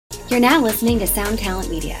You're now listening to Sound Talent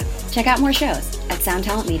Media. Check out more shows at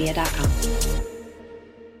soundtalentmedia.com.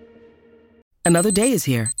 Another day is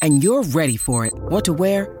here, and you're ready for it. What to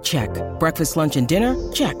wear? Check. Breakfast, lunch, and dinner?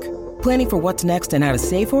 Check. Planning for what's next and how to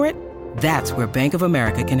save for it? That's where Bank of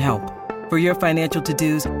America can help. For your financial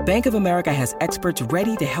to-dos, Bank of America has experts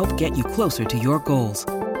ready to help get you closer to your goals.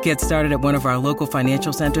 Get started at one of our local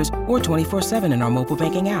financial centers or 24/7 in our mobile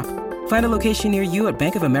banking app. Find a location near you at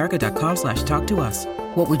bankofamerica.com/talktous.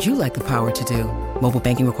 What would you like the power to do? Mobile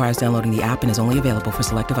banking requires downloading the app and is only available for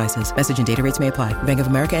select devices. Message and data rates may apply. Bank of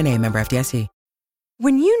America N.A., member FDIC.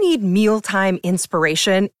 When you need mealtime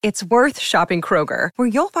inspiration, it's worth shopping Kroger, where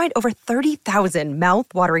you'll find over 30,000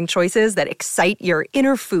 mouth-watering choices that excite your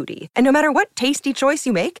inner foodie. And no matter what tasty choice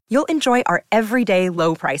you make, you'll enjoy our everyday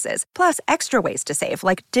low prices, plus extra ways to save,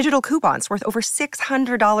 like digital coupons worth over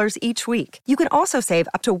 $600 each week. You can also save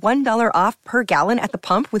up to $1 off per gallon at the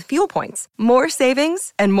pump with fuel points. More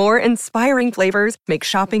savings and more inspiring flavors make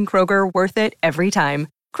shopping Kroger worth it every time.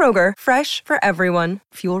 Kroger, fresh for everyone.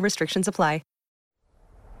 Fuel restrictions apply.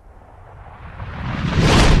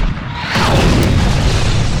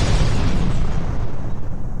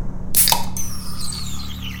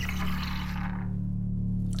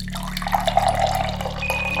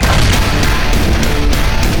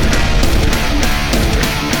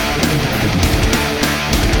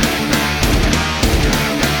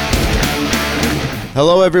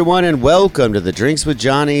 Hello, everyone, and welcome to the Drinks with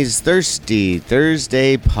Johnny's Thirsty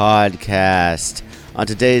Thursday podcast. On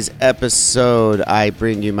today's episode, I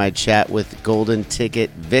bring you my chat with Golden Ticket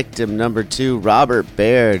victim number 2, Robert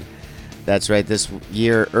Baird. That's right, this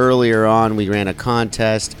year earlier on, we ran a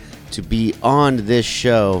contest to be on this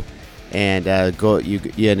show, and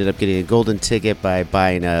you ended up getting a golden ticket by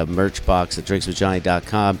buying a merch box at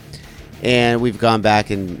drinkswithjohnny.com. And we've gone back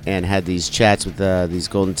and had these chats with these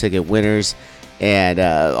golden ticket winners. And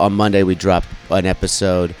on Monday, we dropped an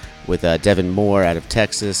episode with Devin Moore out of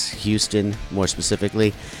Texas, Houston, more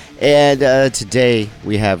specifically. And today,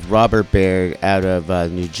 we have Robert Baird out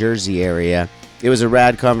of New Jersey area. It was a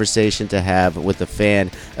rad conversation to have with a fan,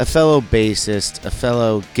 a fellow bassist, a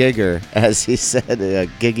fellow gigger, as he said,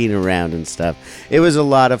 gigging around and stuff. It was a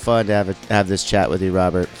lot of fun to have this chat with you,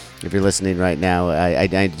 Robert. If you're listening right now,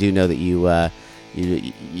 I do know that you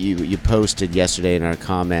posted yesterday in our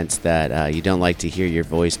comments that you don't like to hear your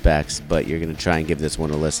voice backs, but you're going to try and give this one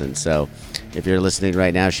a listen. So if you're listening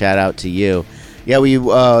right now, shout out to you. Yeah, we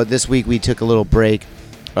this week we took a little break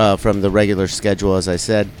from the regular schedule, as I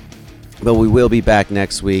said, but we will be back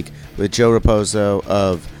next week with Joe Raposo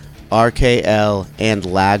of RKL and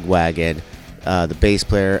Lagwagon, the bass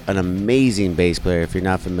player, an amazing bass player. If you're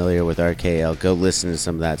not familiar with RKL, go listen to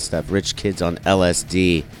some of that stuff. Rich Kids on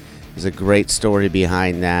LSD. There's a great story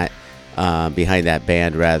behind that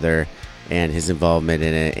band, rather, and his involvement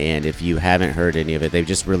in it. And if you haven't heard any of it, they've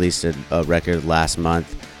just released a record last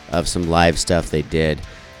month of some live stuff they did.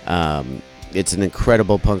 It's an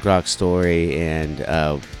incredible punk rock story, and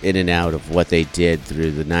in and out of what they did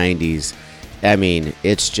through the 90s. I mean,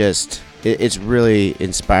 it's really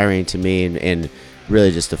inspiring to me, and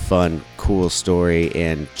really just a fun, cool story.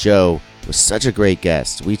 And Joe was such a great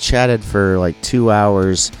guest. We chatted for like 2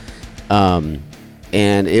 hours.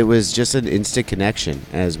 And it was just an instant connection,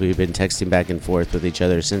 as we've been texting back and forth with each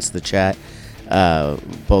other since the chat.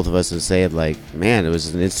 Both of us have said, like, man, it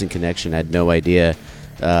was an instant connection. I had no idea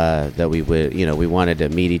that we would, we wanted to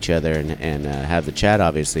meet each other and have the chat,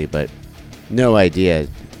 obviously, but no idea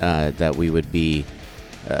that we would be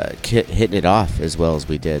hitting it off as well as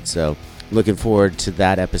we did. So looking forward to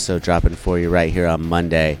that episode dropping for you right here on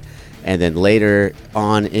Monday. And then later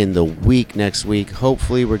on in the week, next week,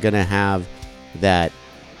 hopefully we're going to have that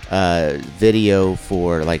video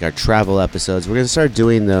for like our travel episodes. We're going to start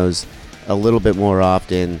doing those a little bit more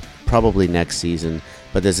often, probably next season.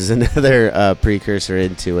 But this is another precursor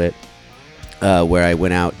into it, where I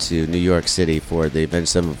went out to New York City for the Avenged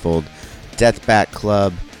Sevenfold Death Bat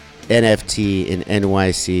Club NFT in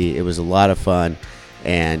NYC. It was a lot of fun.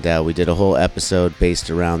 And we did a whole episode based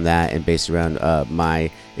around that and based around my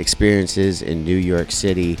experiences in New York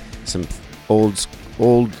City, some old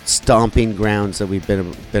stomping grounds that we've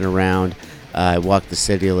been around. I walked the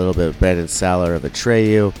city a little bit with Brandon Saller of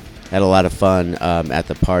Atreyu. Had a lot of fun at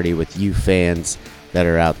the party with you fans that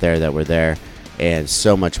are out there that were there, and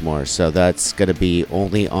so much more. So that's going to be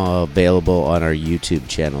only available on our YouTube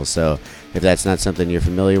channel. So if that's not something you're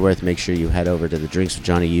familiar with, make sure you head over to the Drinks with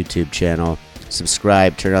Johnny YouTube channel.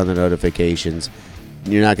 Subscribe, turn on the notifications.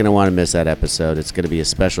 You're not going to want to miss that episode. It's going to be a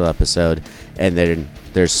special episode, and then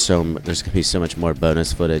there's going to be so much more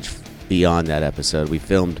bonus footage beyond that episode. We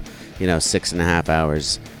filmed, 6.5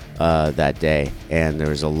 hours that day, and there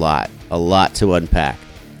was a lot to unpack.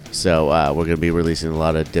 So we're going to be releasing a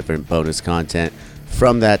lot of different bonus content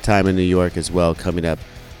from that time in New York as well, coming up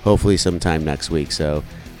hopefully sometime next week. So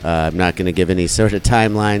I'm not going to give any sort of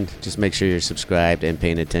timeline. Just make sure you're subscribed and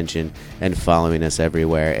paying attention and following us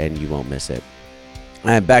everywhere, and you won't miss it.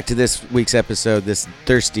 Back to this week's episode, this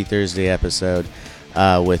Thirsty Thursday episode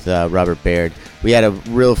with Robert Baird. We had a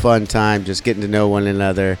real fun time just getting to know one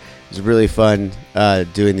another. It was really fun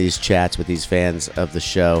doing these chats with these fans of the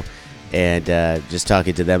show and just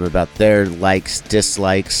talking to them about their likes,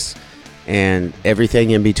 dislikes, and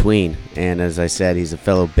everything in between. And as I said, he's a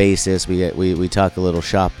fellow bassist. We talk a little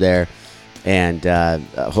shop there, and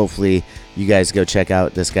hopefully you guys go check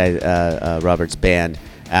out this guy Robert's band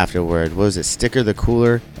afterward. What was it? Sticker the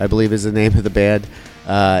Cooler, I believe, is the name of the band.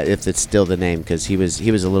 If it's still the name, because he was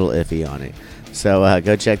a little iffy on it. So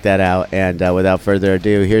go check that out. And without further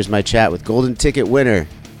ado, here's my chat with Golden Ticket winner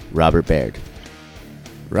Robert Baird.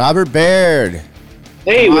 Robert Baird,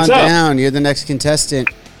 hey, come what's on up? down. You're the next contestant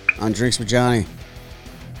on Drinks with Johnny.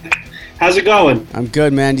 How's it going? I'm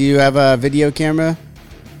good, man. Do you have a video camera?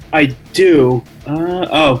 I do.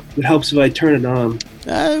 It helps if I turn it on.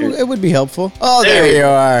 It would be helpful. Oh, there you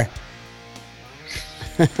are.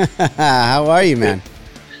 How are you, man?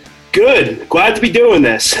 Good. Glad to be doing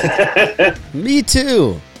this. Me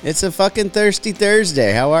too. It's a fucking Thirsty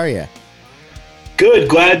Thursday. How are you? Good.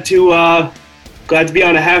 Glad to be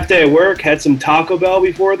on a half day of work. Had some Taco Bell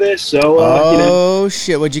before this, so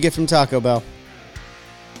shit! What'd you get from Taco Bell?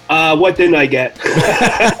 What didn't I get?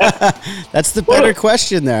 That's the better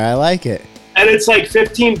question there. I like it. And it's like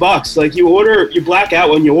 $15. Like you black out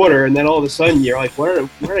when you order, and then all of a sudden you're like, where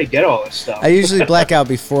did I get all this stuff? I usually black out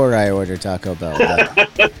before I order Taco Bell.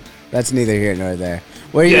 But that's neither here nor there.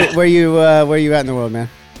 Where you at in the world, man?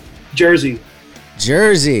 Jersey.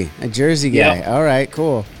 A Jersey guy. Yep. All right,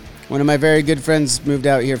 cool. One of my very good friends moved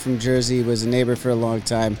out here from Jersey. Was a neighbor for a long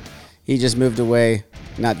time. He just moved away,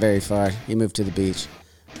 not very far. He moved to the beach.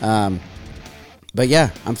 But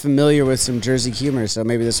yeah, I'm familiar with some Jersey humor, so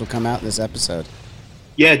maybe this will come out in this episode.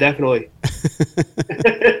 Yeah, definitely.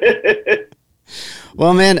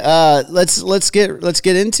 Well, man, let's get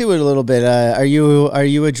into it a little bit. Are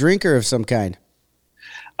you a drinker of some kind?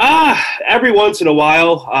 Every once in a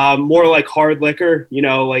while, more like hard liquor,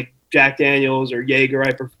 like Jack Daniels or Jaeger.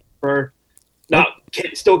 I prefer.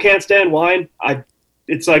 Still can't stand wine.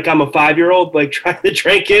 It's like I'm a 5-year-old, like trying to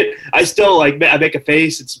drink it. I still I make a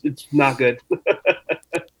face. It's not good.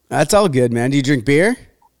 That's all good, man. Do you drink beer?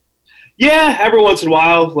 Yeah, every once in a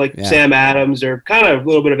while, Yeah. Sam Adams or kind of a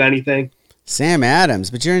little bit of anything. Sam Adams,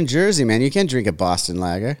 but you're in Jersey, man. You can't drink a Boston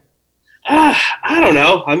Lager. I don't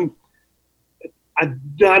know. I'm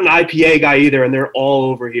not an IPA guy either, and they're all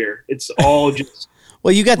over here. It's all just.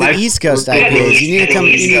 Well, you got the East Coast IPAs. You need to come.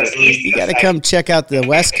 You got to come check out the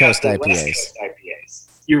West Coast IPAs.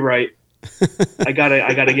 You're right. I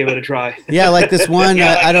gotta give it a try. Yeah, like this one.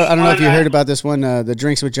 I don't know if you heard about this one. The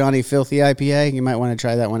Drinks with Johnny Filthy IPA. You might want to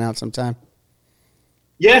try that one out sometime.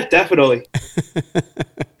 Yeah, definitely.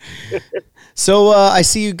 So I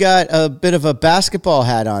see you got a bit of a basketball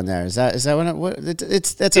hat on there. Is that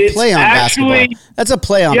that's a play on basketball? That's a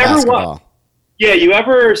play on basketball. Yeah, you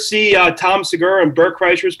ever see Tom Segura and Bert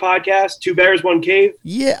Kreischer's podcast, Two Bears, One Cave?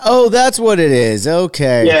 Yeah. Oh, that's what it is.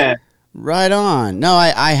 Okay. Yeah. Right on. No,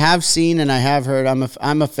 I have seen and I have heard.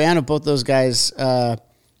 I'm a fan of both those guys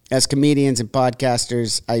as comedians and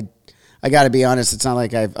podcasters. I got to be honest. It's not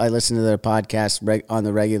like I listen to their podcast on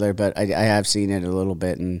the regular, but I have seen it a little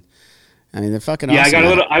bit, and I mean they're fucking awesome.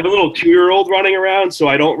 Yeah, I have a little 2-year-old running around, so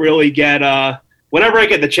I don't really get. Whenever I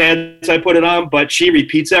get the chance, I put it on, but she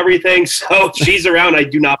repeats everything, so she's around. I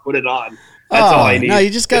do not put it on. That's all I need. No, you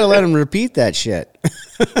just got to let them repeat that shit.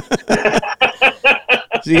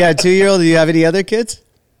 So you got a 2-year-old. Do you have any other kids?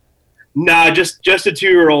 Nah, just a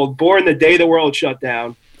 2-year-old, born the day the world shut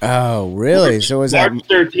down. Oh, really? So was that March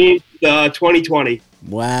 13th, 2020?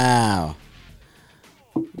 Wow.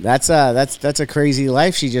 That's a crazy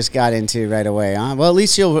life she just got into right away, huh? Well, at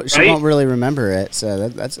least she won't really remember it. So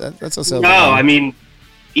that's also no. I mean,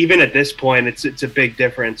 even at this point, it's a big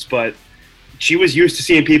difference. But she was used to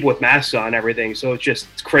seeing people with masks on and everything, so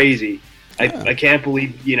it's crazy. I can't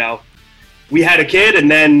believe we had a kid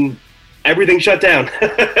and then everything shut down.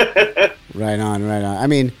 Right on. I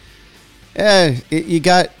mean, you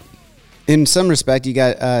got. In some respect, you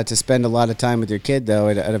got to spend a lot of time with your kid, though,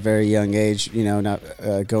 at a very young age, not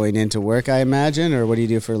going into work, I imagine, or what do you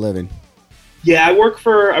do for a living? Yeah, I work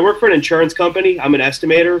for an insurance company. I'm an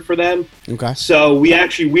estimator for them. Okay. So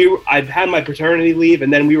I've had my paternity leave,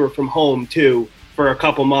 and then we were from home, too, for a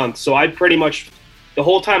couple months. So I pretty much, the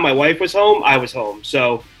whole time my wife was home, I was home.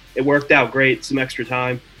 So it worked out great. Some extra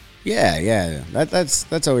time. Yeah.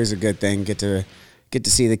 That's always a good thing. Get to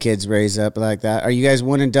see the kids raise up like that. Are you guys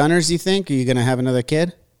one and doneers, you think? Are you going to have another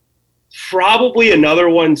kid? Probably another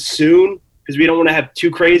one soon, because we don't want to have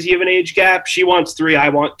too crazy of an age gap. She wants 3, I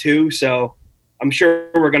want 2, so I'm sure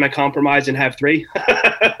we're going to compromise and have 3.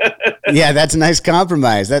 Yeah, that's a nice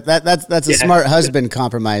compromise. That's a smart husband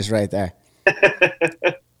compromise right there.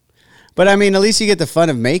 But I mean, at least you get the fun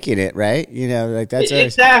of making it, right? You know, like that's always,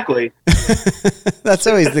 exactly. That's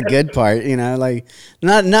always the good part. You know, like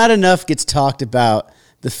not enough gets talked about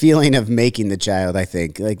the feeling of making the child. I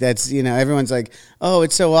think like that's, you know, everyone's like, oh,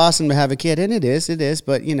 it's so awesome to have a kid, and it is.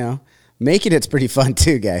 But you know, making it's pretty fun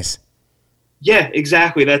too, guys. Yeah,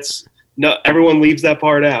 exactly. Everyone leaves that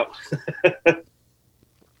part out.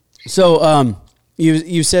 So,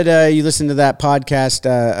 you said you listened to that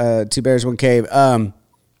podcast, Two Bears, One Cave.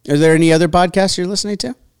 Are there any other podcasts you're listening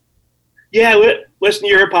to? Yeah, listen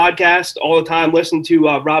to your podcast all the time. Listen to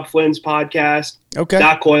Rob Flynn's podcast. Okay.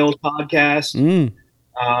 Doc Coyle's podcast.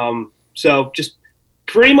 So just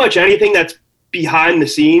pretty much anything that's behind the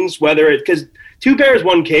scenes, because Two Bears,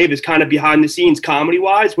 One Cave is kind of behind the scenes comedy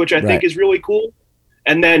wise, which I think is really cool.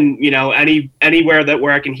 And then, you know, anywhere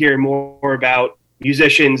where I can hear more about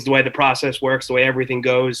musicians, the way the process works, the way everything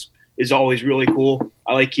goes is always really cool.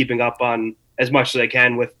 I like keeping up on as much as I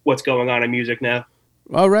can with what's going on in music now.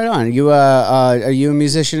 Oh, right on. You are you a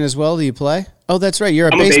musician as well? Do you play? Oh, that's right. You're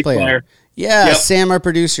a bass player. Yeah, yep. Sam, our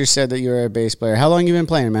producer, said that you were a bass player. How long you been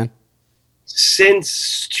playing, man?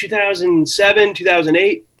 Since 2007,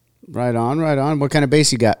 2008. Right on. What kind of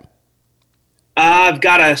bass you got? I've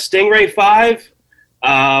got a Stingray 5,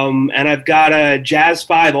 and I've got a Jazz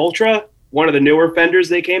 5 Ultra, one of the newer Fenders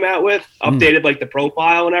they came out with, updated like the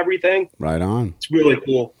profile and everything. Right on. It's really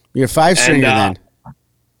cool. You're a 5-stringer then?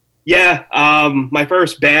 Yeah. My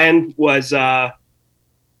first band was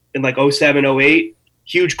in like 07, 08.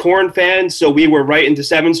 Huge Korn fan, so we were right into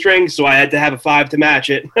 7 strings, so I had to have a 5 to match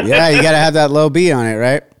it. Yeah, you got to have that low B on it,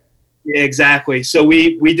 right? Yeah, exactly. So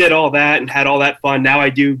we did all that and had all that fun. Now I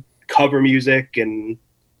do cover music. And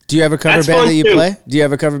do you have a cover band that you play? Do you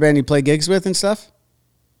have a cover band you play gigs with and stuff?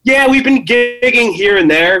 Yeah, we've been gigging here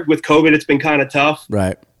and there. With COVID, it's been kind of tough.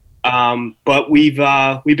 Right. But we've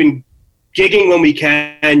been gigging when we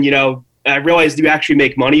can. You know, I realized you actually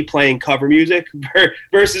make money playing cover music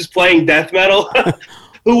versus playing death metal.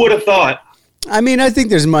 Who would have thought? I mean, I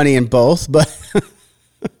think there's money in both, but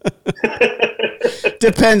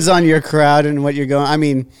depends on your crowd and what you're going. I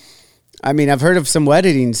mean, I've heard of some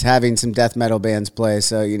weddings having some death metal bands play,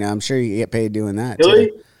 so you know, I'm sure you get paid doing that.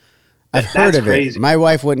 Really? Too. I've heard of it. My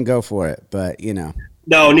wife wouldn't go for it, but you know.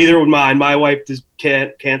 No, neither would mine. My wife just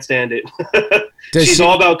can't stand it. She's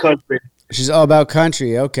all about country. She's all about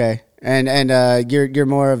country. Okay, and you're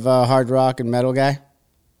more of a hard rock and metal guy.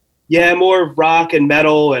 Yeah, more rock and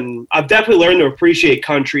metal, and I've definitely learned to appreciate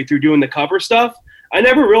country through doing the cover stuff. I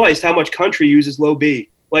never realized how much country uses low B.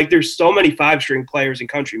 Like, there's so many 5-string players in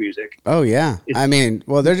country music. Oh yeah, I mean,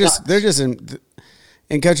 well, they're just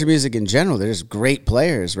in country music in general. They're just great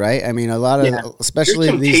players, right? I mean, a lot of,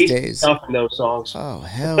 especially these days, stuff in those songs. Oh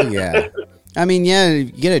hell yeah! I mean, yeah, you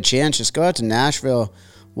get a chance, just go out to Nashville,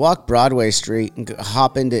 walk Broadway Street, and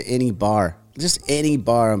hop into any bar. Just any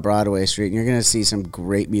bar on Broadway Street, and you're going to see some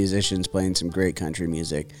great musicians playing some great country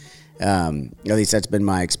music. At least that's been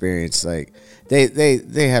my experience. Like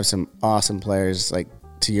they have some awesome players. Like,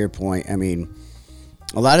 to your point, I mean,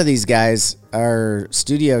 a lot of these guys are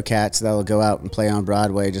studio cats that'll go out and play on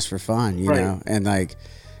Broadway just for fun, you know. And like,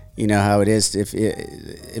 you know how it is. If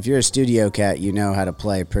you're a studio cat, you know how to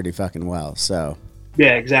play pretty fucking well. So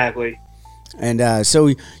yeah, exactly. And so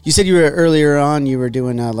you said you were earlier on, you were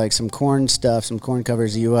doing like some Korn stuff, some Korn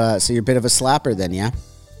covers. So you're a bit of a slapper then, yeah?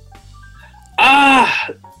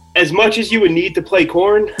 As much as you would need to play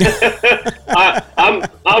Korn,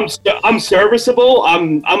 I'm serviceable.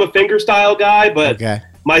 I'm a fingerstyle guy, but okay.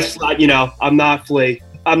 You know, I'm not Flea.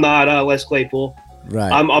 I'm not Les Claypool.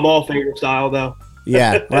 Right. I'm all fingerstyle though.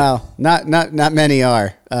 Yeah. Well, not many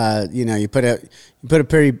are. You know, you put a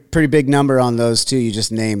pretty big number on those two you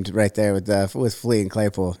just named right there with Flea and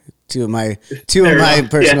Claypool. Two of my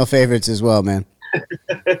personal favorites as well, man.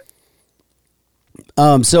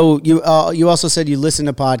 So you also said you listen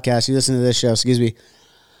to podcasts. You listen to this show. Excuse me.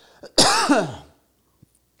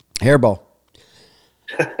 Hairball.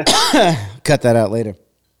 Cut that out later.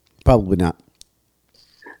 Probably not.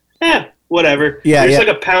 Yeah, whatever. Yeah, there's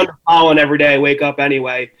like a pound of pollen every day I wake up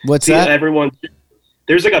anyway. What's that?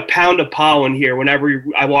 There's like a pound of pollen here whenever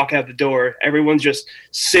I walk out the door. Everyone's just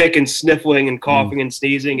sick and sniffling and coughing and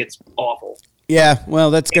sneezing. It's awful. Yeah,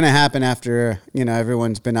 well, that's going to happen after, you know,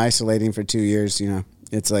 everyone's been isolating for 2 years, you know.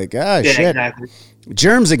 It's like, Yeah, shit. exactly.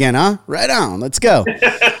 Germs again, huh? Right on. Let's go.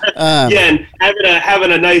 And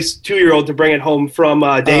having a nice 2-year-old to bring it home from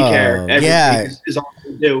daycare every week is all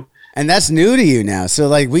we do. And that's new to you now. So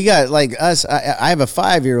like we got like us. I have a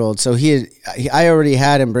 5-year-old, so I already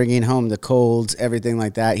had him bringing home the colds, everything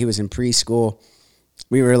like that. He was in preschool.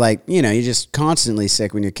 We were like, you're just constantly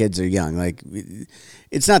sick when your kids are young. Like,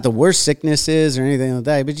 it's not the worst sickness is or anything like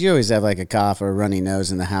that, but you always have like a cough or a runny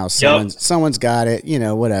nose in the house. Someone's got it.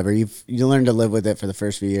 Whatever. You learn to live with it for the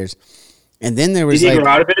first few years. And then there was Did he grow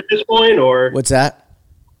out of it at this point, or what's that?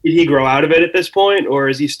 Did he grow out of it at this point, or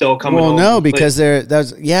is he still coming home? Well, no, because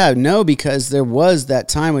because there was that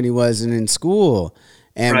time when he wasn't in school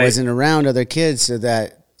and wasn't around other kids, so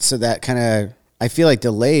that kind of, I feel like,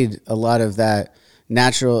 delayed a lot of that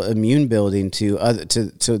natural immune building to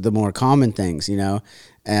the more common things, So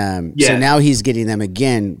now he's getting them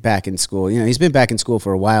again back in school. He's been back in school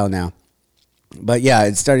for a while now, but yeah,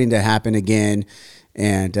 it's starting to happen again.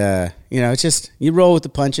 And, it's just, you roll with the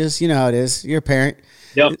punches. You know how it is. You're a parent.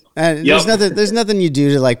 Yep. There's nothing you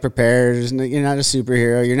do to like prepare. You're not a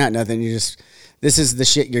superhero. You're not nothing. This is the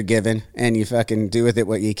shit you're given, and you fucking do with it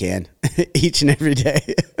what you can each and every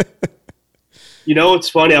day. It's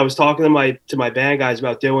funny. I was talking to my band guys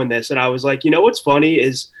about doing this, and I was like, what's funny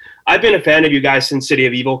is I've been a fan of you guys since City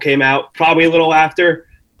of Evil came out, probably a little after.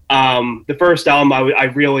 The first album I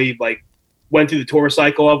really like went through the tour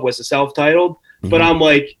cycle of was the self-titled, but I'm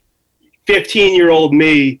like, 15-year-old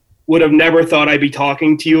me would have never thought I'd be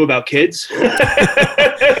talking to you about kids.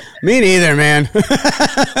 Me neither, man.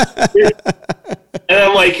 And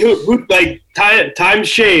I'm like, who like times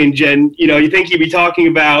change, and you think you'd be talking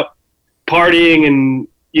about partying and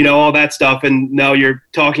all that stuff, and now you're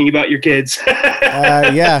talking about your kids.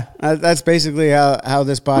 Yeah, that's basically how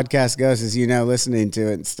this podcast goes, is listening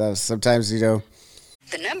to it and stuff. Sometimes The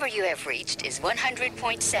number you have reached is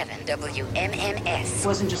 100.7 WMMS. It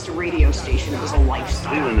wasn't just a radio station, it was a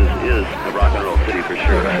lifestyle. Cleveland is a rock and roll city for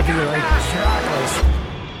sure.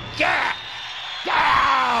 Get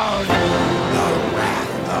down! The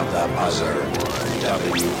Wrath of the Buzzard.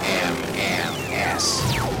 WMMS.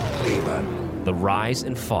 Cleveland. The rise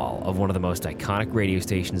and fall of one of the most iconic radio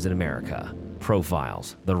stations in America.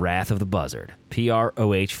 Profiles, The Wrath of the Buzzard.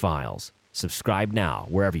 PROH Files. Subscribe now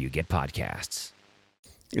wherever you get podcasts.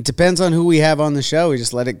 It depends on who we have on the show. We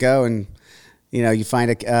just let it go, and you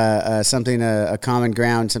find a common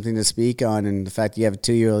ground, something to speak on. And the fact that you have a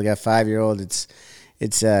 2-year-old, you got a 5-year-old,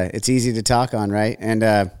 it's easy to talk on, right?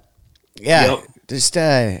 And just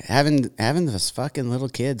having those fucking little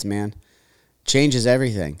kids, man, changes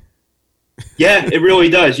everything. Yeah, it really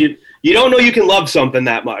does. You don't know you can love something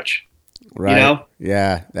that much, right?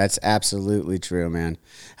 Yeah, that's absolutely true, man.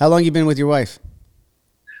 How long you been with your wife?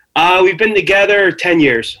 We've been together 10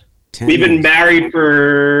 years. We've been married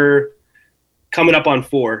for coming up on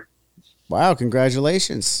 4. Wow,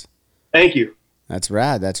 congratulations. Thank you. That's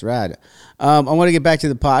rad. I want to get back to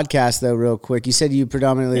the podcast, though, real quick. You said you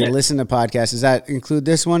predominantly listen to podcasts. Does that include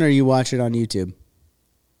this one, or you watch it on YouTube?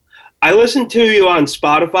 I listen to you on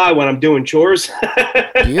Spotify when I'm doing chores.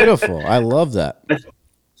 Beautiful. I love that. I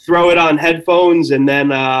throw it on headphones and then,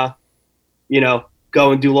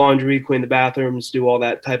 go and do laundry, clean the bathrooms, do all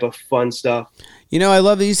that type of fun stuff. I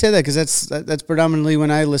love that you say that, because that's predominantly when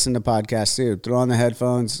I listen to podcasts too. Throw on the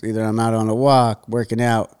headphones. Either I'm out on a walk, working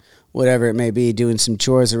out, whatever it may be, doing some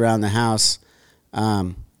chores around the house.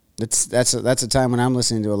 That's a time when I'm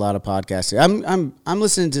listening to a lot of podcasts. I'm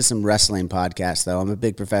listening to some wrestling podcasts, though. I'm a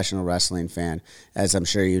big professional wrestling fan, as I'm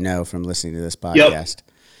sure you know from listening to this podcast.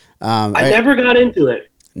 Yep. I never got into it.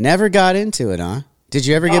 Never got into it, huh? Did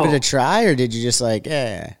you ever give it a try, or did you just like,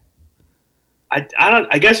 I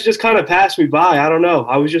guess it just kind of passed me by. I don't know.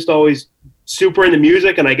 I was just always super into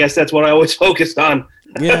music, and I guess that's what I always focused on.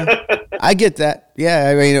 Yeah, I get that. Yeah,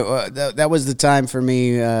 I mean, that was the time for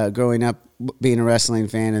me growing up, being a wrestling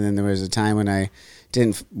fan, and then there was a time when I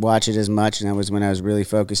didn't watch it as much, and that was when I was really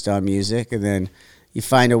focused on music, and then you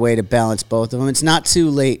find a way to balance both of them. It's not too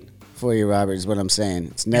late for you, Robert, is what I'm saying.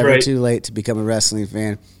 It's never too late to become a wrestling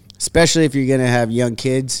fan, especially if you're going to have young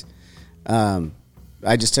kids.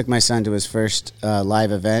 I just took my son to his first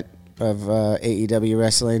live event of AEW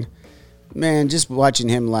wrestling. Man, just watching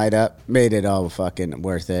him light up made it all fucking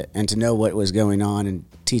worth it. And to know what was going on and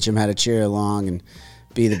teach him how to cheer along and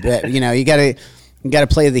be the best. You got to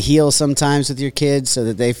play the heel sometimes with your kids so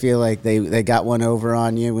that they feel like they got one over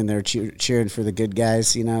on you when they're cheering for the good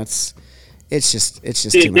guys. It's just too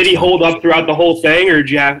much fun. Did he hold up throughout the whole thing, or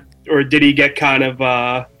did he get kind of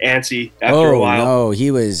antsy after a while? No,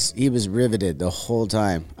 he was riveted the whole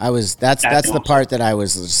time. That's the part that I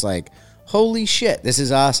was just like, holy shit, this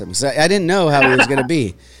is awesome. So I didn't know how he was going to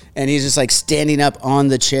be. And he's just like standing up on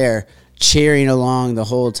the chair, cheering along the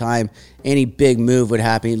whole time. Any big move would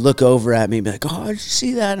happen. He'd look over at me and be like, oh, did you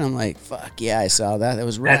see that? And I'm like, fuck, yeah, I saw that. That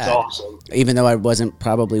was rad. That's awesome. Even though I wasn't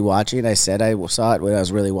probably watching, I said I saw it when I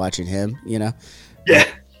was really watching him, you know? Yeah.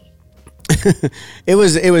 It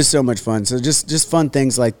was so much fun. So just fun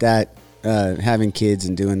things like that, having kids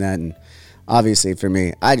and doing that. And obviously for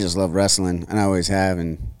me, I just love wrestling, and I always have,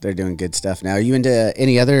 and they're doing good stuff now. Are you into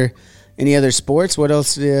any other sports? What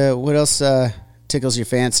else tickles your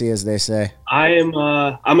fancy, as they say? I'm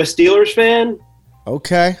a Steelers fan.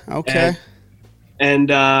 Okay. And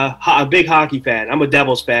a big hockey fan. I'm a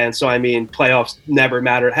Devils fan, so I mean, playoffs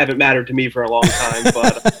haven't mattered to me for a long time.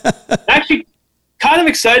 But actually, kind of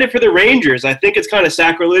excited for the Rangers. I think it's kind of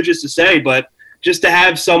sacrilegious to say, but just to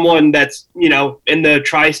have someone that's, you know, in the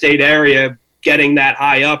tri-state area getting that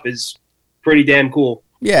high up is pretty damn cool.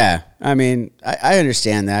 Yeah, I mean, I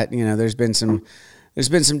understand that. You know, there's been some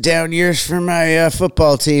down years for my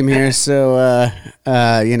football team here, so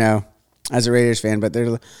you know, as a Raiders fan, but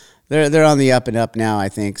they're on the up and up now, I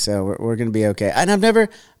think. So we're going to be okay. And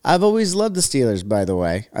I've always loved the Steelers, by the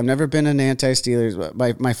way. I've never been an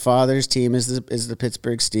anti-Steelers. My father's team is the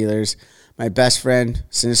Pittsburgh Steelers. My best friend,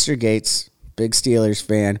 Sinister Gates, big Steelers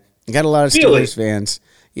fan. I got a lot of Steelers fans.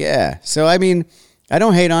 Yeah. So I mean, I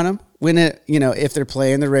don't hate on them. If they're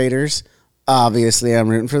playing the Raiders, obviously I'm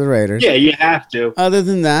rooting for the Raiders. Yeah, you have to. Other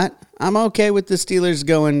than that, I'm okay with the Steelers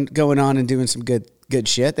going on and doing some good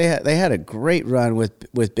shit. They had a great run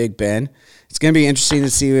with Big Ben. It's going to be interesting to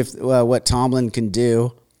see if what Tomlin can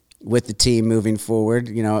do with the team moving forward.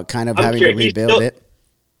 You know, kind of having to rebuild it.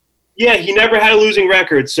 Yeah, he never had a losing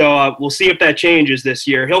record, so we'll see if that changes this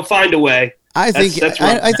year. He'll find a way. I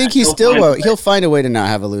think he still will. He'll find a way to not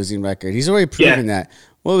have a losing record. He's already proven that.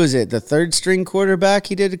 What was it? The third string quarterback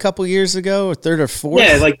he did a couple years ago, or third or fourth?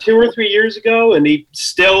 Yeah, like 2 or 3 years ago, and they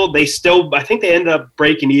still. I think they ended up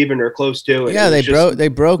breaking even or close to it. Yeah, they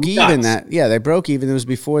broke even. They broke even. It was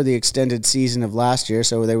before the extended season of last year,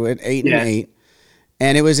 so they went 8-8,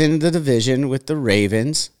 and it was in the division with the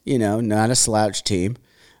Ravens. You know, not a slouch team,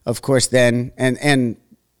 of course. Then and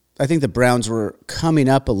I think the Browns were coming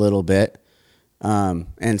up a little bit,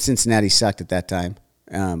 and Cincinnati sucked at that time.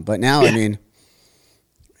 But now, I mean.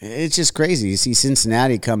 It's just crazy. You see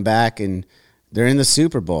Cincinnati come back, and they're in the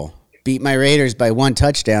Super Bowl. Beat my Raiders by 1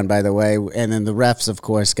 touchdown, by the way, and then the refs, of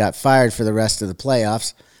course, got fired for the rest of the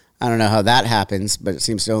playoffs. I don't know how that happens, but it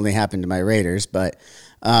seems to only happen to my Raiders. But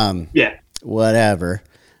whatever.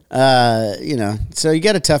 So you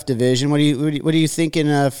got a tough division. What are you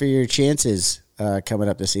thinking for your chances coming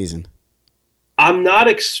up this season? I'm not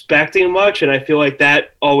expecting much, and I feel like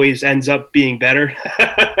that always ends up being better.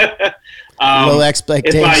 Low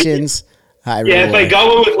expectations, high reward. If I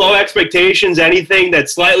go in with low expectations, anything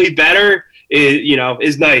that's slightly better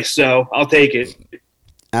is nice. So I'll take it.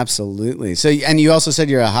 Absolutely. So, and you also said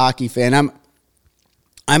you're a hockey fan.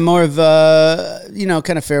 I'm more of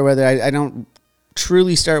kind of fair weather. I don't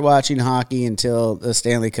truly start watching hockey until the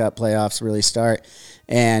Stanley Cup playoffs really start,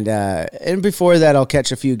 and before that, I'll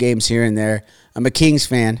catch a few games here and there. I'm a Kings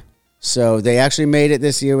fan, so they actually made it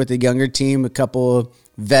this year with the younger team, a couple of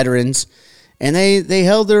veterans. And they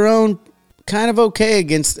held their own kind of okay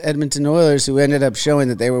against Edmonton Oilers, who ended up showing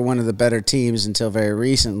that they were one of the better teams until very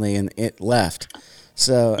recently, and it left.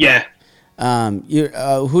 So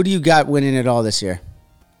who do you got winning it all this year?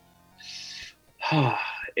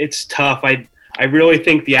 It's tough. I really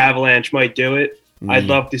think the Avalanche might do it. I'd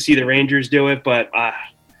love to see the Rangers do it, but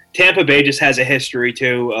Tampa Bay just has a history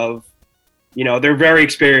too of, they're very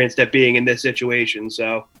experienced at being in this situation.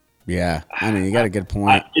 So. Yeah, I mean, you got a good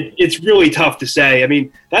point. It's really tough to say. I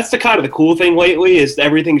mean, that's the kind of the cool thing lately is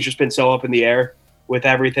everything's just been so up in the air with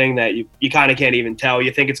everything that you kind of can't even tell.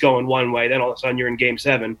 You think it's going one way, then all of a sudden you're in Game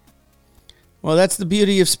 7. Well, that's the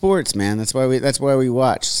beauty of sports, man. That's why we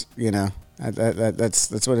watch.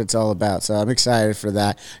 That's what it's all about. So I'm excited for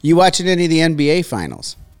that. You watching any of the NBA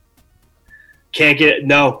finals?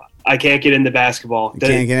 I can't get into basketball. You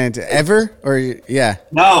can't get into ever, or yeah?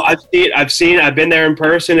 No, I've been there in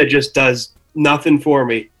person. It just does nothing for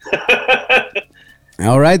me.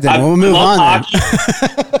 All right, then we'll move on.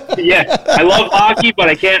 Yeah, I love hockey, but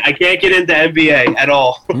I can't get into NBA at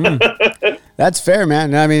all. That's fair,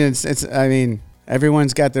 man. I mean, it's. I mean,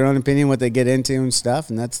 everyone's got their own opinion what they get into and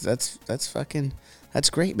stuff, and that's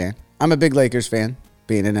great, man. I'm a big Lakers fan,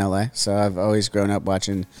 being in LA, so I've always grown up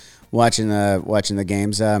watching the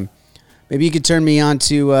games. Maybe you could turn me on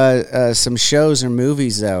to some shows or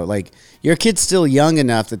movies though. Like your kid's still young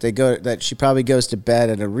enough that she probably goes to bed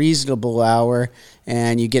at a reasonable hour,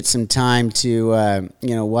 and you get some time to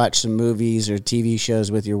watch some movies or TV shows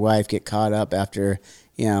with your wife. Get caught up after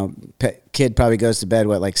kid probably goes to bed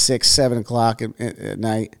like 6, 7 o'clock at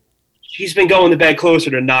night. She's been going to bed closer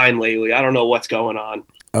to 9 lately. I don't know what's going on.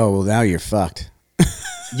 Oh well, now you're fucked.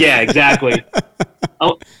 Yeah, exactly.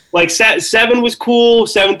 Like 7 was cool,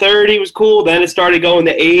 7:30 was cool. Then it started going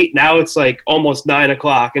to 8. Now it's like almost 9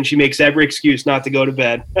 o'clock, and she makes every excuse not to go to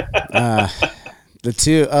bed. It's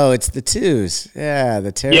the twos. Yeah,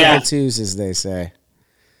 the terrible twos, as they say.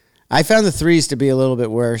 I found the threes to be a little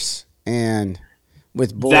bit worse, and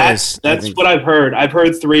with boys, that's what I've heard. I've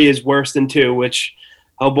heard 3 is worse than 2, which,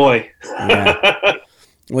 oh boy. Yeah.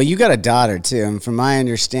 Well, you got a daughter too, and from my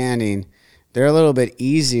understanding, they're a little bit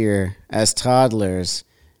easier as toddlers,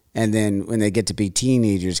 and then when they get to be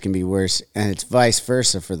teenagers, can be worse, and it's vice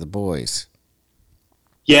versa for the boys.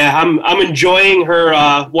 Yeah, I'm enjoying her.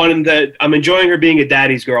 I'm enjoying her being a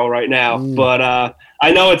daddy's girl right now. But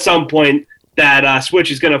I know at some point that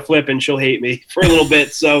switch is gonna flip, and she'll hate me for a little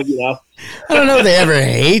bit. So I don't know if they ever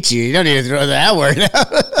hate you. You don't need to throw that word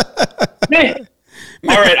out.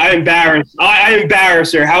 All right, I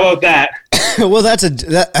embarrass her. How about that? Well,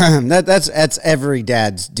 that's every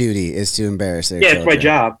dad's duty is to embarrass their children. It's my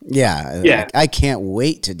job. Yeah. Yeah. I can't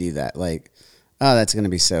wait to do that. Like, oh, that's going to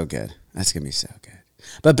be so good. That's going to be so good.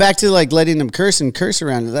 But back to like letting them curse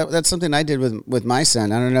around. That's something I did with my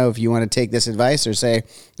son. I don't know if you want to take this advice or say,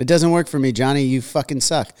 it doesn't work for me, Johnny, you fucking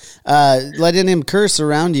suck. Letting him curse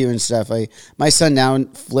around you and stuff. My son now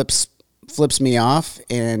flips me off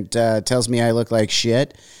and tells me I look like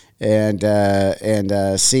shit. And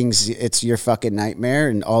sings "It's Your Fucking Nightmare"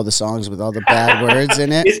 and all the songs with all the bad words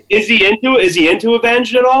in it. Is he into it? Is he into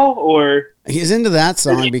Avenged at all, or he's into that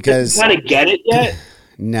song because kind of get it yet?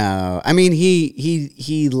 No, I mean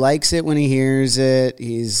he likes it when he hears it.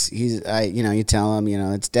 You tell him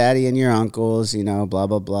it's Daddy and your uncles, blah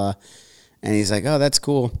blah blah, and he's like, oh, that's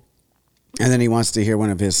cool. And then he wants to hear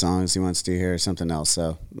one of his songs. He wants to hear something else.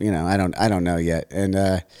 So I don't know yet,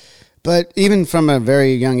 and. But even from a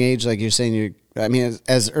very young age, like you're saying,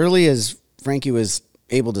 as early as Frankie was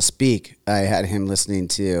able to speak, I had him listening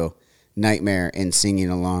to Nightmare and singing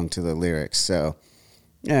along to the lyrics. So,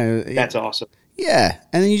 that's awesome. Yeah,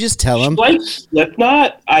 and then you just tell him. Like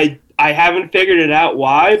Slipknot, I haven't figured it out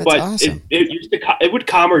why, that's but awesome. it would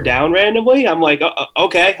calm her down randomly. I'm like,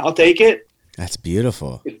 okay, I'll take it. That's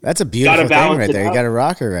beautiful. That's a beautiful thing right there. You got a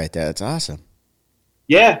rocker right there. That's awesome.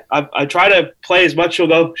 Yeah, I try to play as much. She'll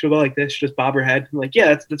go like this, just bob her head. I'm like,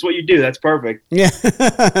 yeah, that's what you do. That's perfect. Yeah.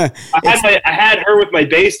 I had her with my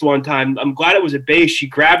bass one time. I'm glad it was a bass. She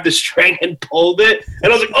grabbed the string and pulled it,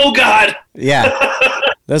 and I was like, oh god. Yeah.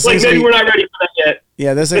 Like maybe we're not ready for that yet.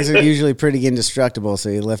 Yeah, those things are usually pretty indestructible. So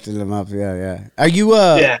you lifted them up. Yeah. Are you?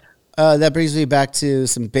 That brings me back to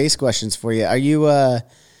some bass questions for you. Are you?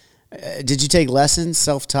 Did you take lessons,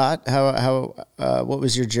 self-taught? How what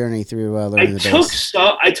was your journey through learning the bass?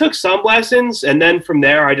 I took some lessons, and then from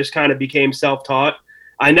there, I just kind of became self-taught.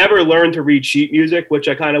 I never learned to read sheet music, which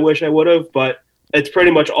I kind of wish I would have, but it's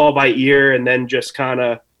pretty much all by ear, and then just kind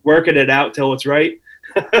of working it out till it's right.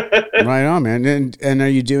 Right on, man. And are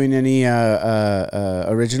you doing any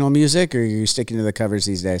original music, or are you sticking to the covers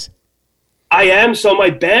these days? I am. So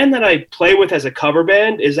my band that I play with as a cover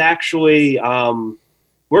band is actually.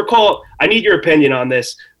 I need your opinion on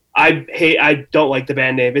this. I don't like the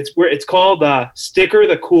band name. It's called Sticker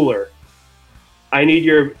the Cooler. I need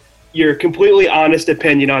your completely honest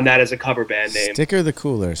opinion on that as a cover band name. Sticker the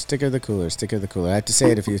Cooler. Sticker the Cooler. Sticker the Cooler. I have to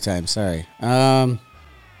say it a few times. Sorry. I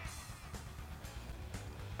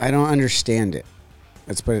don't understand it.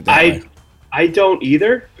 Let's put it that way. I don't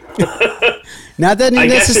either. Not that you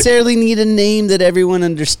necessarily need a name that everyone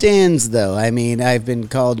understands, though. I mean, I've been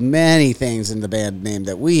called many things in the band name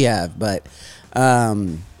that we have, but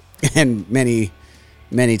and many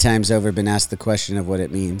times over been asked the question of what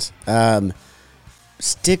it means.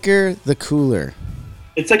 Sticker the Cooler.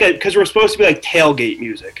 It's like because we're supposed to be like tailgate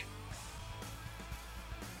music.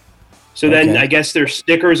 So then I guess there's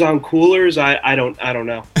stickers on coolers. I don't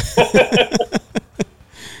know.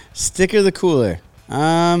 Sticker the Cooler.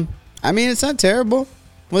 I mean, it's not terrible.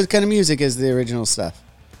 What kind of music is the original stuff?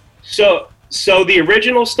 So the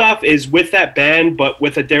original stuff is with that band, but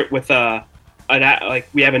with like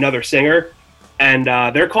we have another singer, and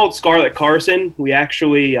they're called Scarlett Carson. We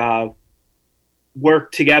actually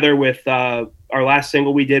worked together with our last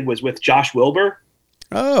single we did was with Josh Wilbur.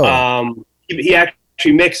 Oh, he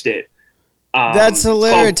actually mixed it. That's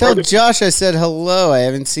hilarious. Tell Josh I said hello. I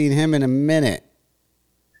haven't seen him in a minute.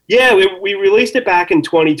 Yeah, we released it back in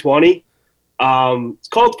 2020. It's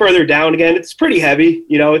called Further Down again. It's pretty heavy.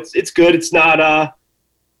 You know, it's good. It's not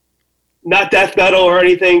death metal or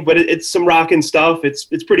anything, but it's some rockin' stuff.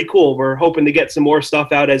 It's pretty cool. We're hoping to get some more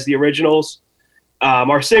stuff out as the originals.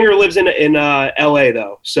 Our singer lives in LA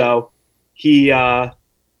though, so he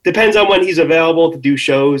depends on when he's available to do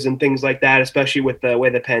shows and things like that, especially with the way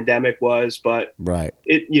the pandemic was. But right,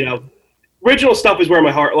 original stuff is where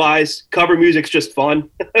my heart lies. Cover music's just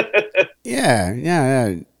fun.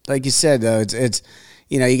 Yeah. Like you said, though, it's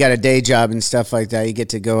you got a day job and stuff like that. You get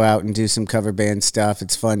to go out and do some cover band stuff.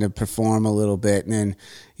 It's fun to perform a little bit, and then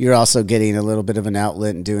you're also getting a little bit of an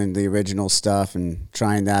outlet and doing the original stuff and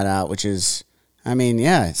trying that out, which is,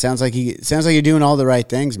 it sounds like you're doing all the right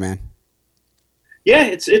things, man. Yeah,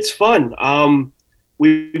 it's fun.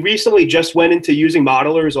 We recently just went into using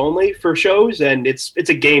modelers only for shows, and it's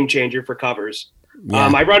a game changer for covers.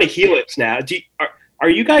 Yeah. I run a Helix now. Are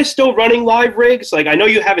you guys still running live rigs? Like, I know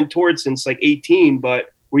you haven't toured since like 2018, but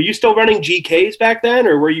were you still running GKs back then,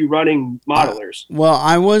 or were you running modelers? Well,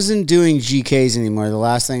 I wasn't doing GKs anymore. The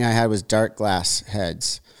last thing I had was dark glass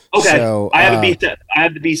heads. Okay, so, I have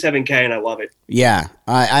the B7K, and I love it. Yeah,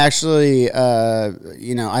 I actually, I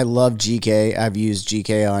love GK. I've used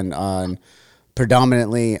GK on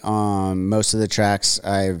predominantly on most of the tracks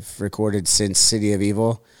I've recorded since City of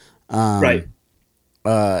Evil. Right.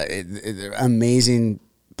 Amazing,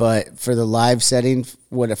 but for the live setting,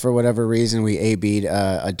 for whatever reason, we A/B'd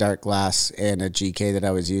a dark glass and a GK that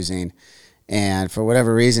I was using, and for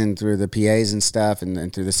whatever reason, through the PAs and stuff,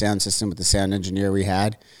 and through the sound system with the sound engineer we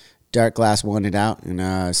had, dark glass won it out,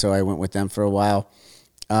 and so I went with them for a while.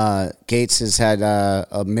 Gates has had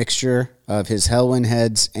a mixture of his Hellwind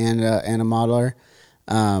heads and a modeler.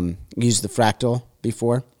 Used the Fractal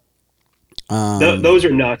before. Those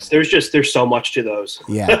are nuts. There's so much to those.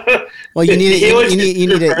 Yeah. Well, you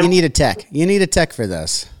need a tech. You need a tech for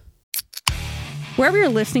this. Wherever you're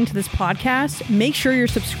listening to this podcast, make sure you're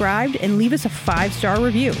subscribed and leave us a 5-star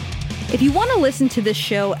review. If you want to listen to this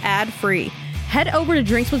show ad-free, head over to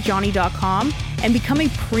drinkswithjohnny.com and become a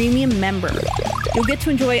premium member. You'll get to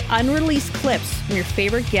enjoy unreleased clips from your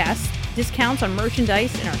favorite guests, discounts on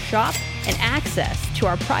merchandise in our shop, and access to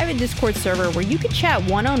our private Discord server where you can chat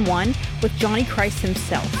one-on-one with Johnny Christ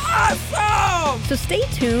himself. Awesome! So stay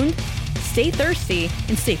tuned, stay thirsty,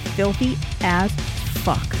 and stay filthy as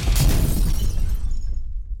fuck.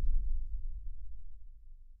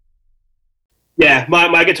 Yeah,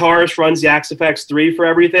 my guitarist runs the Axe-Fx 3 for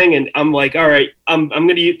everything, and I'm like, all right, I'm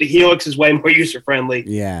going to use the Helix is way more user-friendly.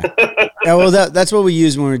 Yeah. Well, that's what we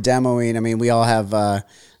use when we're demoing. I mean, we all have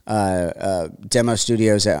demo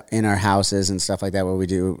studios in our houses and stuff like that where we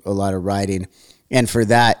do a lot of writing, and for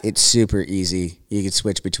that it's super easy. You can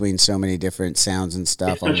switch between so many different sounds and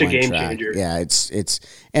stuff. It's such a game changer. Yeah, it's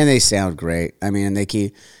and they sound great. I mean, and they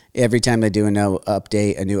keep every time they do a new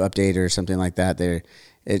update or something like that,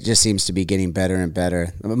 it just seems to be getting better and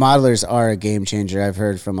better. Modelers are a game changer. I've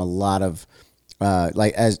heard from a lot of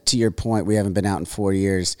as to your point, we haven't been out in 4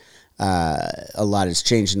 years. A lot has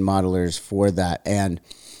changed in modelers for that, and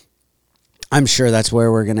I'm sure that's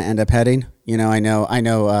where we're going to end up heading. I know.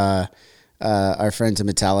 Our friends at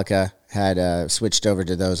Metallica had switched over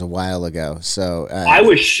to those a while ago. So I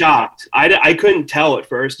was shocked. I couldn't tell at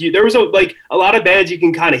first. There was a lot of bands you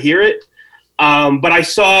can kind of hear it, but I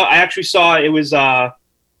actually saw it was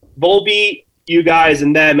Volbeat, you guys,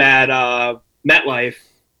 and them at MetLife.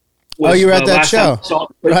 Oh, you were at that show,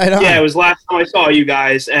 right on. Yeah, it was last time I saw you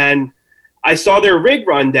guys, and I saw their rig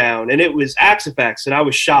rundown, and it was Axe-Fx, and I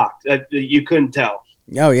was shocked that you couldn't tell.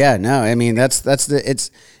 Oh yeah, no, I mean that's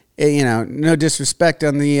no disrespect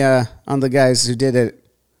on the guys who did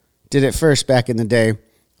it first back in the day,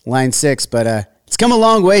 Line 6, but it's come a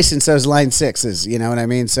long way since those Line 6s. You know what I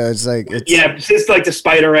mean? So it's since like the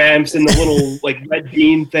spider amps and the little red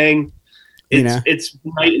beam thing. It's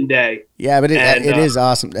night and day. Yeah, but it is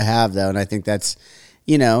awesome to have, though, and I think that's,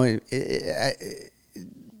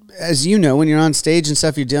 as you know, when you're on stage and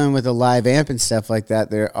stuff, you're dealing with a live amp and stuff like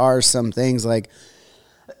that. There are some things like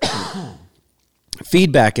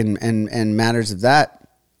feedback and matters of that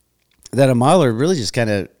a modeler really just kind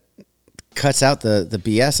of cuts out the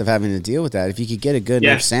BS of having to deal with that. If you could get a good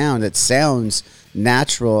enough sound that sounds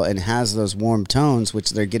natural and has those warm tones, which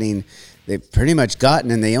they've pretty much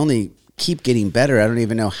gotten, and they only keep getting better. I don't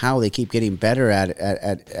even know how they keep getting better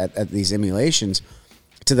at these emulations,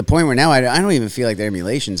 to the point where now I don't even feel like they're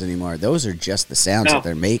emulations anymore. Those are just the sounds that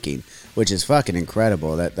they're making, which is fucking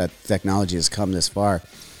incredible that technology has come this far.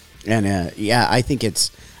 And I think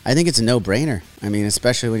it's a no-brainer. I mean,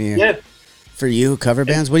 especially when you for you cover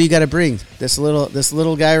bands? What do you got to bring? This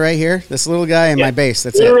little guy right here, this little guy, and my bass.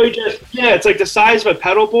 That's literally it. It's like the size of a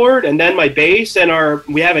pedal board, and then my bass, and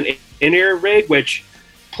we have an in-ear rig, which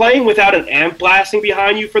playing without an amp blasting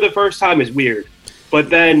behind you for the first time is weird.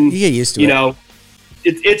 But then you get used to it.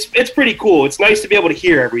 It's pretty cool. It's nice to be able to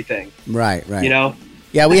hear everything. Right.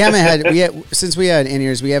 Yeah, we haven't had since we had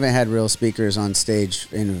in-ears, we haven't had real speakers on stage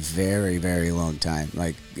in a very, very long time.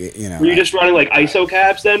 Like, were you just running like ISO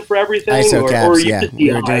cabs then for everything? ISO cabs, yeah.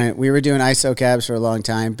 Just we were doing ISO cabs for a long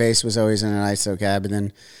time. Bass was always in an ISO cab, and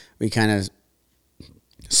then we kind of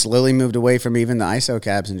slowly moved away from even the ISO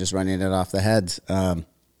cabs and just running it off the heads. I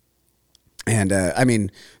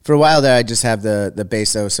mean, for a while there, I just have the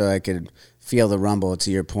basso so I could feel the rumble,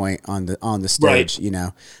 to your point, on the stage,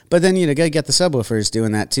 right. But then, gotta get the subwoofers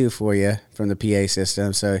doing that too for you from the PA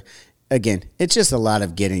system. So again, it's just a lot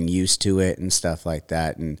of getting used to it and stuff like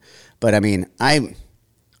that. But I mean, I'm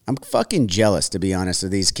fucking jealous, to be honest,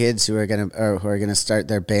 of these kids who are gonna start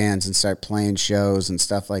their bands and start playing shows and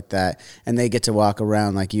stuff like that, and they get to walk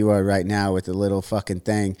around like you are right now with the little fucking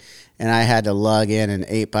thing, and I had to lug in an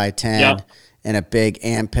 8x10 and a big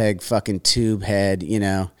Ampeg fucking tube head,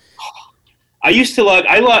 I used to lug.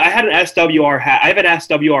 I had an SWR. I have an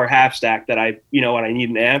SWR half stack that when I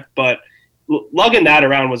need an amp, but lugging that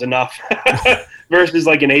around was enough versus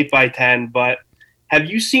like an 8x10. But have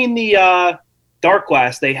you seen the Dark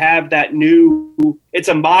Glass? They have that new. It's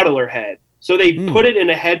a modeler head, so they put it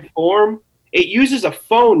in a head form. It uses a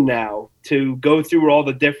phone now to go through all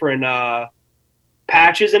the different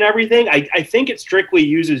patches and everything. I think it strictly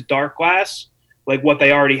uses Dark Glass, like what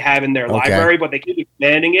they already have in their library, but they keep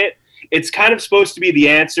expanding it. It's kind of supposed to be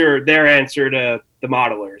their answer to the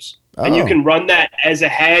modelers. Oh. And you can run that as a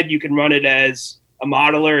head. You can run it as a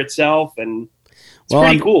modeler itself. And it's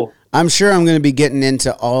pretty cool. I'm sure I'm going to be getting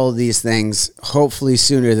into all of these things hopefully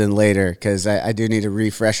sooner than later, because I do need a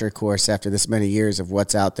refresher course after this many years of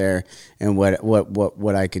what's out there and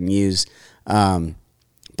what I can use. But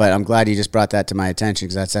I'm glad you just brought that to my attention,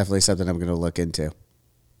 because that's definitely something I'm going to look into.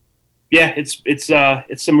 Yeah, it's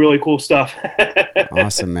some really cool stuff.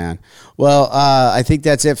 Awesome, man. Well, I think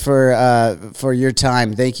that's it for your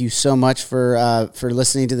time. Thank you so much for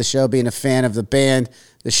listening to the show, being a fan of the band,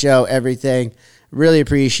 the show, everything. Really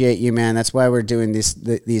appreciate you, man. That's why we're doing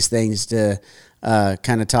these things, to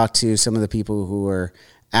kind of talk to some of the people who are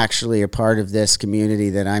actually a part of this community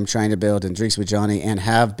that I'm trying to build in Drinks with Johnny, and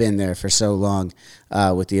have been there for so long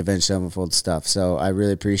with the Avenged Sevenfold stuff. So I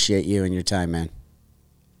really appreciate you and your time, man.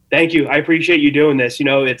 Thank you. I appreciate you doing this.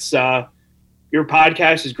 It's your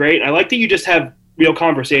podcast is great. I like that you just have real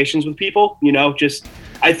conversations with people.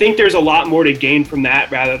 I think there's a lot more to gain from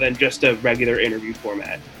that rather than just a regular interview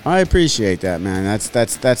format. I appreciate that, man.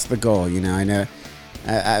 That's the goal. I know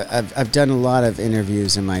I've done a lot of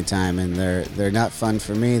interviews in my time, and they're not fun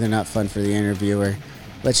for me. They're not fun for the interviewer.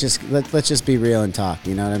 Let's just be real and talk.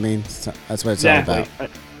 You know what I mean? That's what it's all about.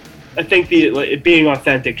 I think being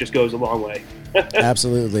authentic just goes a long way.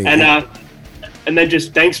 Absolutely. And then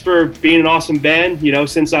just thanks for being an awesome band.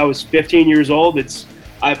 Since I was 15 years old,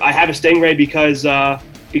 I have a Stingray because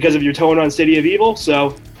of your tone on City of Evil.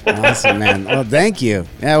 So awesome, man. Well, thank you.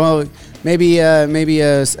 Yeah. Well, maybe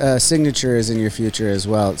a signature is in your future as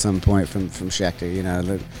well at some point from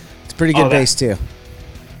Schecter. It's pretty good bass too.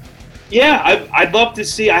 Yeah, I'd love to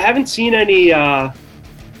see. I haven't seen any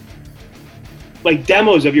like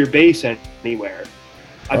demos of your bass anywhere.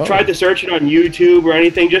 I've tried to search it on YouTube or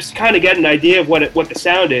anything, just to kind of get an idea of what the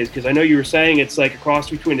sound is, because I know you were saying it's like a cross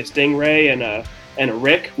between a Stingray and a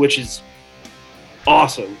Rick, which is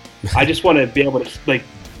awesome. I just want to be able to like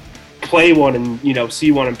play one and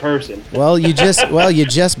see one in person. Well, you just brought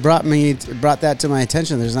that to my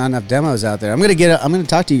attention. There's not enough demos out there. I'm gonna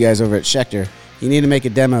talk to you guys over at Schecter. You need to make a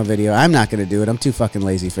demo video. I'm not gonna do it. I'm too fucking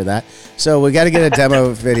lazy for that. So we got to get a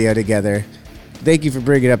demo video together. Thank you for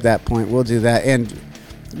bringing up that point. We'll do that. And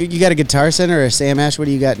you got a Guitar Center or a Sam Ash? What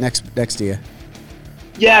do you got next to you?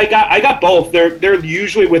 Yeah, I got both. They're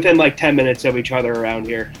usually within like 10 minutes of each other around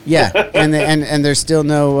here. Yeah, and there's still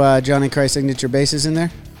no Johnny Christ signature basses in there?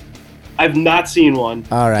 I've not seen one.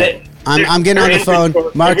 All right. I'm getting on the phone.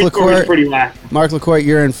 Mark LaCourt,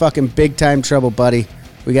 you're in fucking big time trouble, buddy.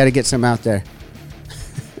 We got to get some out there.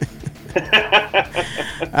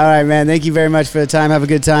 All right, man. Thank you very much for the time. Have a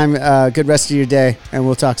good time. Good rest of your day, and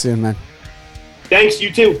we'll talk soon, man. Thanks,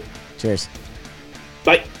 you too. Cheers.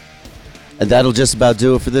 Bye. And that'll just about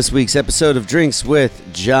do it for this week's episode of Drinks with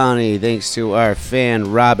Johnny. Thanks to our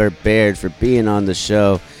fan, Robert Baird, for being on the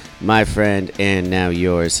show, my friend, and now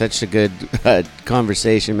yours. Such a good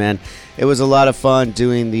conversation, man. It was a lot of fun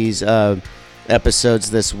doing these episodes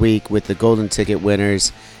this week with the Golden Ticket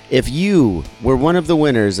winners. If you were one of the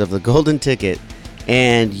winners of the Golden Ticket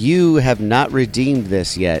and you have not redeemed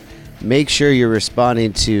this yet, make sure you're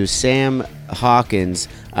responding to Sam Hawkins,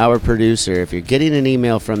 our producer. If you're getting an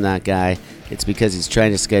email from that guy, it's because he's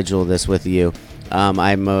trying to schedule this with you.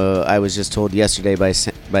 I was just told yesterday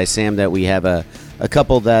by Sam that we have a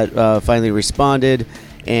couple that finally responded,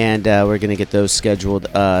 and we're going to get those scheduled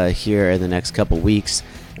here in the next couple weeks,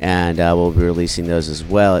 and we'll be releasing those as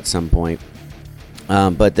well at some point.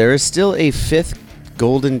 But there is still a 5th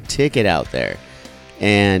Golden Ticket out there,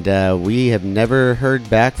 and we have never heard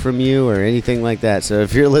back from you or anything like that. So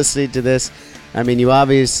if you're listening to this, I mean, you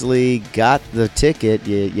obviously got the ticket,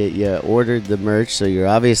 you ordered the merch, so you're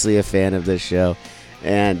obviously a fan of this show.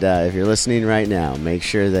 And if you're listening right now, make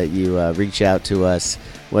sure that you reach out to us,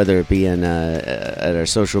 whether it be at our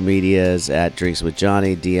social medias, at Drinks with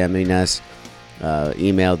Johnny, DMing us,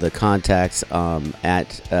 email the contacts at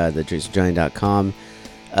thedrinkswithjohnny.com.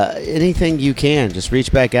 Anything you can, just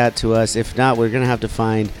reach back out to us. If not, we're going to have to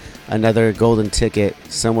find another Golden Ticket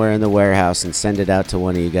somewhere in the warehouse and send it out to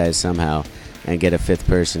one of you guys somehow, and get a 5th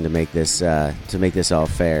person to make this all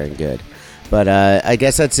fair and good. But I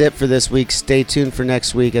guess that's it for this week. Stay tuned for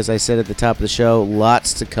next week. As I said at the top of the show,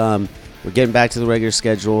 lots to come. We're getting back to the regular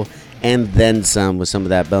schedule and then some with some of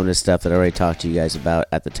that bonus stuff that I already talked to you guys about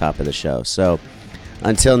at the top of the show. So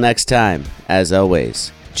until next time, as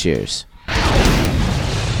always, cheers.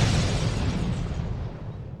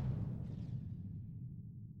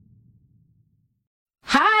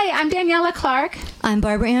 Hi, I'm Daniela Clark. I'm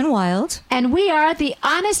Barbara Ann Wild. And we are the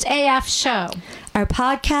Honest AF Show. Our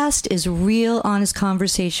podcast is real, honest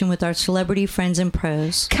conversation with our celebrity friends and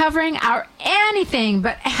pros. Covering our anything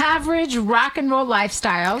but average rock and roll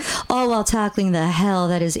lifestyles. All while tackling the hell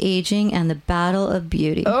that is aging and the battle of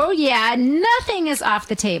beauty. Oh yeah, nothing is off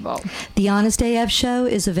the table. The Honest AF Show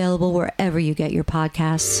is available wherever you get your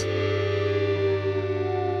podcasts.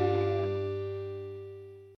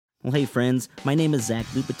 Well, hey friends, my name is Zach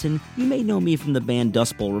Lupetin. You may know me from the band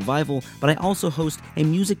Dust Bowl Revival, but I also host a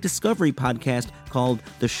music discovery podcast called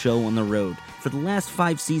The Show on the Road. For the last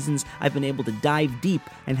 5 seasons, I've been able to dive deep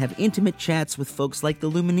and have intimate chats with folks like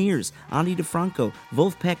the Lumineers, Ani DeFranco,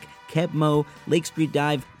 Wolfpack, Keb Mo, Lake Street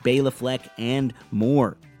Dive, Bela Fleck, and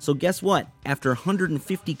more. So guess what? After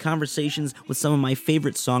 150 conversations with some of my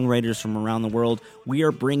favorite songwriters from around the world, we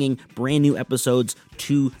are bringing brand new episodes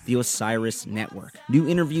to the Osiris Network. New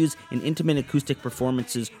interviews and intimate acoustic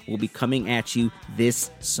performances will be coming at you this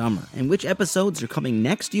summer. And which episodes are coming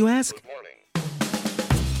next, you ask?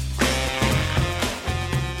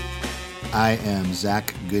 I am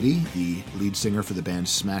Zach Goody, the lead singer for the band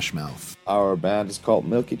Smash Mouth. Our band is called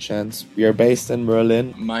Milky Chance. We are based in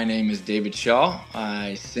Berlin. My name is David Shaw.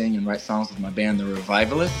 I sing and write songs with my band, The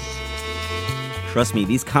Revivalists. Trust me,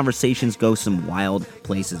 these conversations go some wild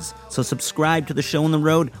places. So subscribe to The Show on the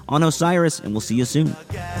Road on Osiris, and we'll see you soon.